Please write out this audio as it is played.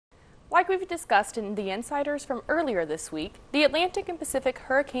Like we've discussed in the insiders from earlier this week, the Atlantic and Pacific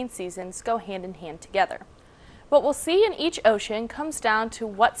hurricane seasons go hand in hand together. What we'll see in each ocean comes down to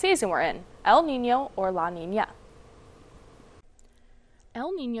what season we're in, El Nino or La Nina.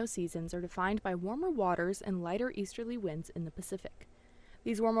 El Nino seasons are defined by warmer waters and lighter easterly winds in the Pacific.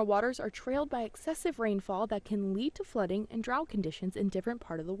 These warmer waters are trailed by excessive rainfall that can lead to flooding and drought conditions in different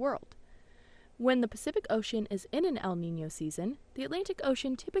parts of the world. When the Pacific Ocean is in an El Nino season, the Atlantic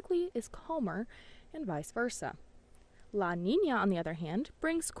Ocean typically is calmer and vice versa. La Nina, on the other hand,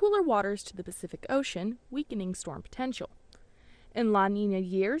 brings cooler waters to the Pacific Ocean, weakening storm potential. In La Nina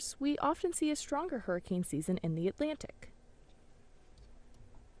years, we often see a stronger hurricane season in the Atlantic.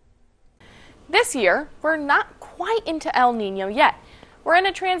 This year, we're not quite into El Nino yet. We're in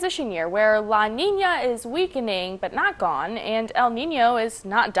a transition year where La Nina is weakening but not gone, and El Nino is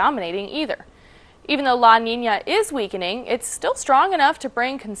not dominating either. Even though La Nina is weakening, it's still strong enough to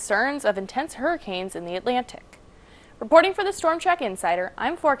bring concerns of intense hurricanes in the Atlantic. Reporting for the Storm Track Insider,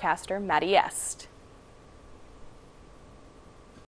 I'm forecaster Maddie Est.